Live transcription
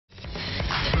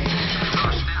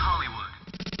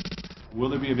Will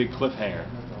there be a big cliffhanger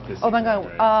this Oh my season,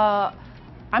 God, right?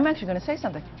 I'm actually going to say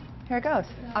something. Here it goes.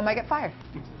 I might get fired.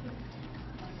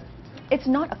 It's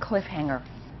not a cliffhanger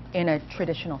in a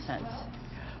traditional sense,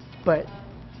 but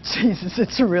Jesus,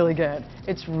 it's really good.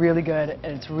 It's really good,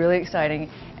 and it's really exciting,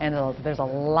 and there's a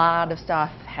lot of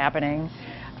stuff happening.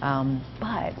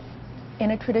 But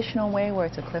in a traditional way where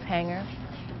it's a cliffhanger,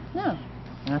 no.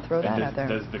 I'm going to throw that out there.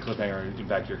 Does the cliffhanger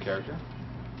impact your character?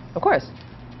 Of course.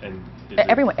 And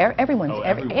everyone's everyone.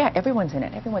 everyone's in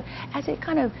it. Everyone, as it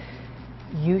kind of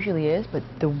usually is, but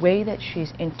the way that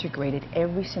she's integrated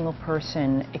every single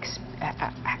person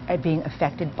being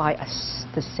affected by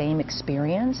the same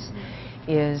experience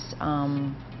is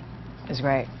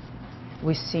great.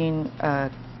 We've seen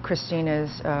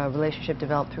Christina's relationship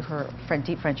develop through her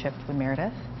deep friendship with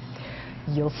Meredith.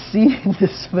 You'll see in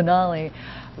this finale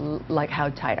like how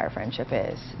tight our friendship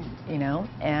is, you know,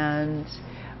 and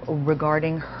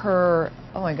regarding her,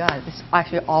 oh my God, this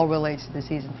actually all relates to the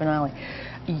season finale.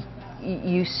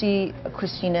 You see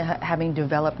Christina having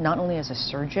developed not only as a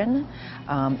surgeon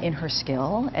in her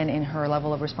skill and in her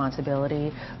level of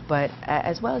responsibility, but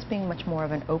as well as being much more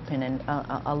of an open and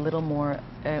a little more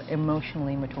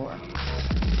emotionally mature.